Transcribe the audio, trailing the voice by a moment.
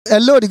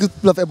Hello, the good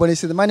people of Ebonyi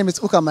State. My name is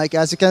Uka Mike.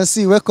 As you can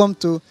see, welcome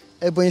to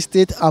Ebonyi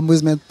State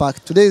Amusement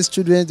Park. Today is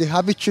children, the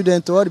happy children,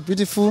 to all the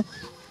beautiful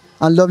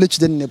and lovely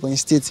children in Ebonyi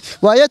State.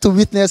 We are here to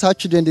witness how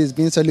Children's Day is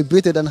being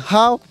celebrated and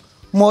how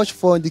much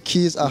fun the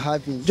kids are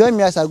having. Join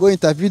me as I go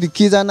interview the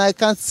kids, and I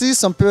can see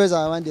some parents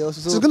around there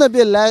also. So it's gonna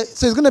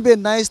be a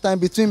nice time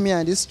between me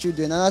and these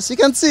children. And as you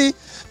can see,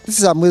 this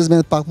is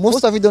amusement park.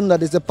 Most of you don't know that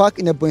there's a park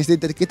in Ebonyi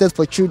State dedicated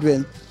for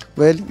children.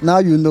 Well, now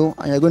you know,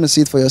 and you're going to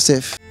see it for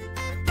yourself.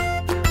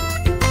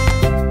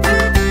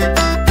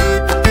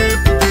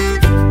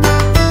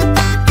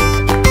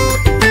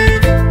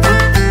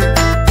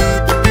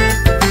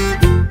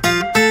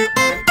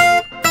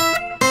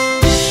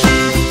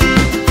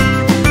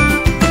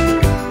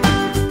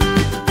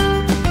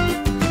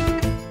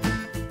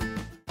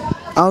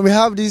 And we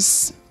have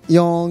this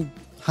young,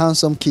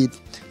 handsome kid.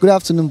 Good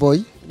afternoon,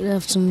 boy. Good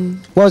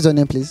afternoon. What's your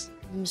name, please?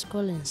 My name is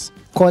Collins.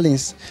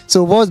 Collins.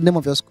 So, what's the name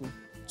of your school?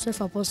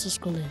 12 Apostles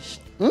College.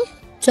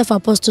 12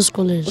 Apostles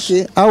College.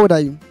 Okay. How old are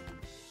you?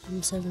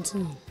 I'm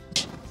 17.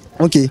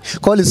 Okay.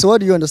 Collins, so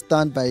what do you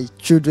understand by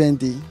Children's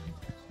Day?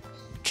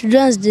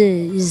 Children's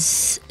Day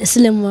is a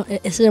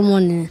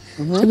ceremony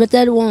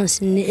celebrated once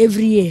in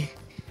every year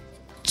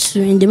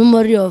in the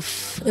memory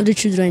of every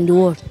children in the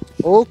world.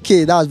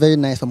 Okay, that was very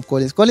nice from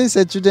Collins. Collins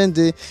said Children's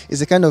Day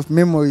is a kind of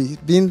memory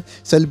being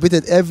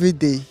celebrated every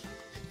day.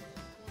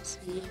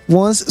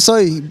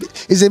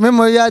 It's a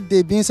memorial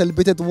day being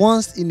celebrated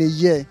once in a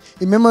year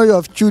in memory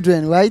of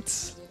children,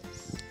 right?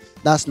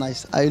 That's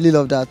nice. I really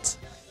love that.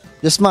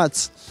 You're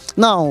smart.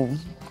 Now,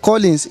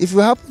 Collins, if you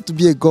happen to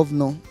be a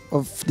governor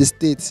of the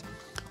state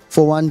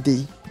for one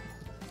day,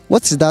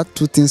 what is that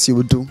two things you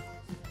would do?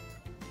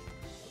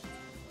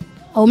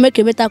 I'll make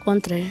a better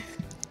country.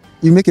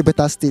 You make a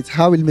better state.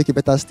 How will you make a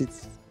better state?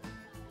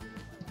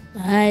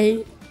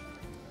 By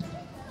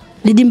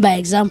leading by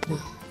example.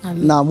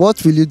 Now,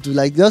 what will you do?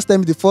 Like, just tell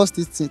me the first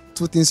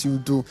two things you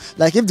do.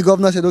 Like, if the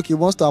governor said, okay, he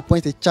wants to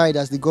appoint a child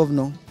as the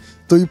governor,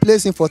 to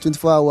replace him for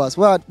 24 hours,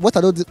 what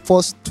are those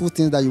first two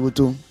things that you would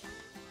do?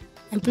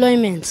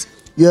 Employment.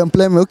 Your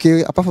employment,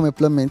 okay, apart from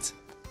employment.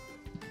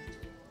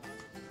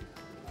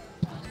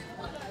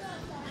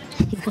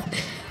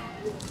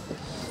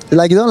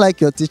 Like, you don't like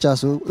your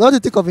teachers, so what do you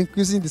think of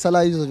increasing the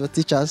salaries of your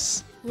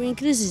teachers? We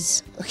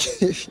increase it.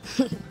 Okay.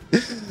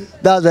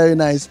 That's very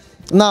nice.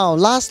 Now,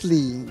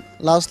 lastly,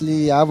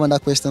 I have another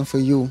question for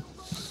you.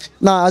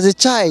 Now, as a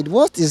child,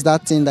 what is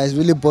that thing that is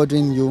really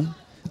bothering you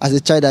as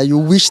a child that you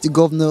wish the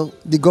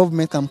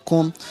government can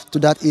come to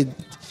that aid?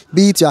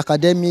 Be it your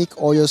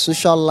academic or your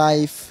social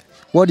life,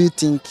 what do you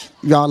think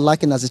you are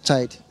lacking as a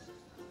child?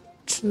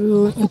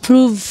 To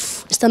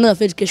improve the standard of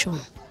education.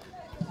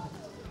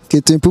 Okay,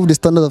 to improve the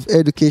standard of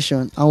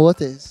education. And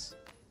what else?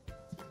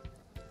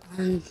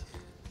 And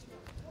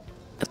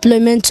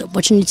employment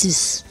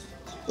opportunities.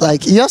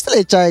 Like, you're still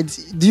a child.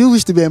 Do you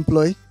wish to be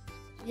employed?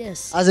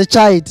 Yes. As a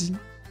child?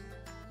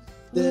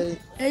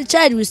 A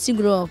child will still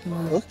grow up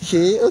now.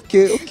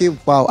 Okay.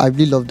 Wow, I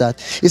really love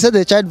that. You said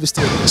the child will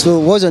still. So,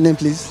 what's your name,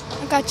 please?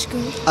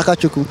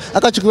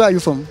 Akachuku, where are you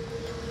from?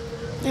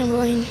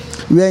 Ebonyi.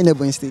 We are in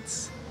Ebonyi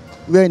State.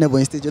 Where in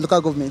Ebonyi State? Your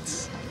local government?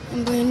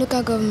 Ebonyi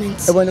local government.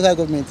 Ebonyi local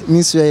government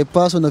means you are a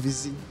person of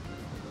Izi.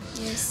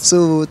 Yes.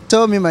 So,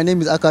 tell me, my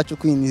name is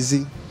Akachuku in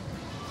Izi.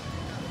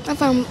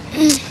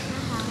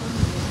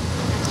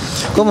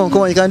 Come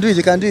on, you can do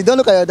it. Don't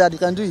look at your dad, you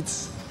can do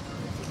it.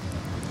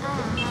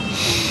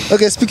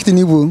 Okay, speak to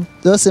Nibu.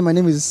 Just say my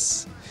name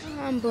is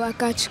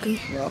Abakaliki.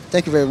 Yeah,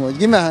 thank you very much.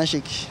 Give me a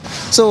handshake.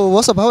 So,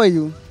 what's up? How are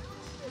you?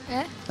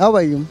 How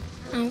are you?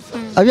 I'm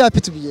fine. Are you happy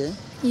to be here?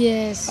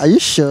 Yes. Are you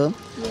sure?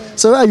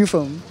 Yes. So, where are you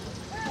from?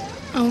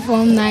 I'm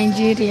from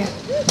Nigeria.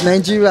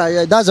 Nigeria,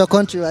 yeah, that's your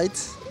country,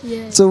 right?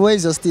 Yes. So, where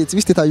is your state?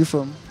 Which state are you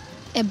from?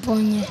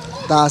 Ebonyi.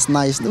 That's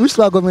nice. Which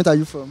local government are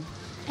you from?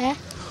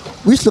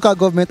 Which local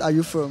government are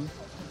you from?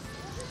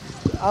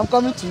 I'm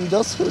coming to you,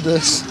 just hold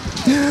us.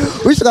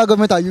 Which local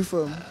government are you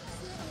from?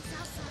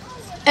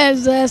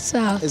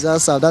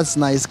 Ezasa. That's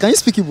nice. Can you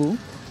speak Igbo?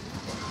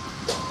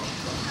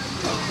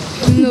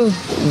 No.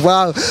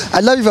 Wow, I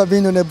love you for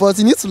being on it, but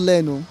you need to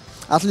learn. Oh.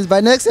 At least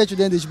by next year,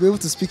 children, they should be able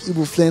to speak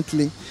Igbo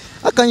fluently.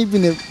 How can you be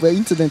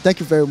into them? Thank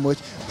you very much.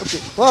 Okay,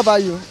 what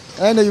about you?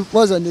 I know you.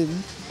 What's your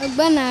name?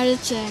 Ogbonna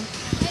Rachel.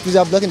 Please, you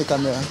are blocking the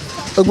camera.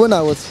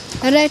 Ogbonna what?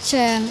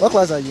 Rachel. What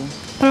class are you?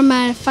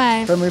 Primary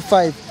 5. Primary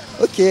 5.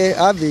 Okay,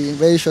 I have a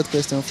very short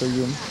question for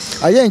you.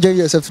 Are you enjoying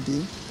yourself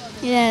today?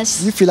 Yes.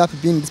 Do you feel happy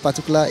being in this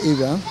particular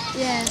area?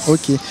 Yes.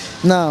 Okay.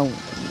 Now,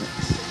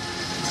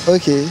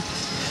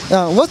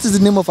 what is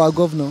the name of our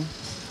governor?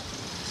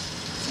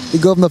 The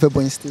governor of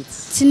Ebonyi State.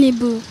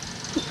 Tinubu.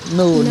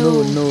 No.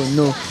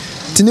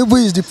 Tinubu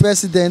is the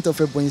president of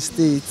Ebonyi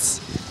State.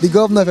 The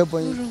governor of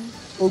Ebonyi.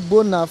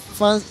 Ogbonna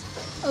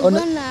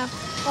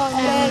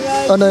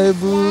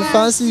Honorable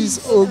Francis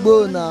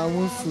Ogbonna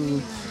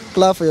Mufu.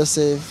 Clap for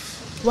yourself.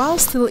 While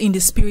still in the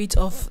spirit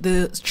of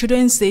the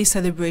Children's Day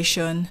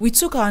celebration, we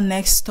took our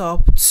next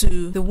stop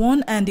to the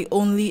one and the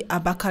only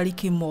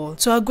Abakaliki Mall.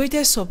 To our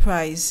greatest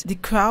surprise, the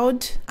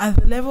crowd and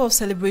the level of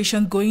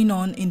celebration going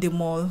on in the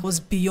mall was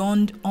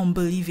beyond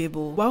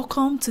unbelievable.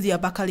 Welcome to the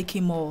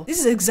Abakaliki Mall.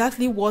 This is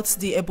exactly what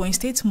the Ebonyi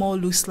State Mall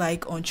looks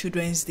like on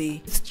Children's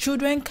Day, with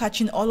children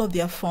catching all of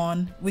their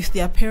fun, with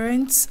their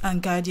parents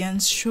and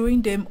guardians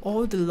showing them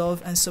all the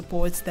love and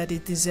support that they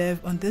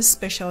deserve on this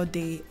special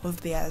day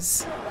of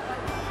theirs.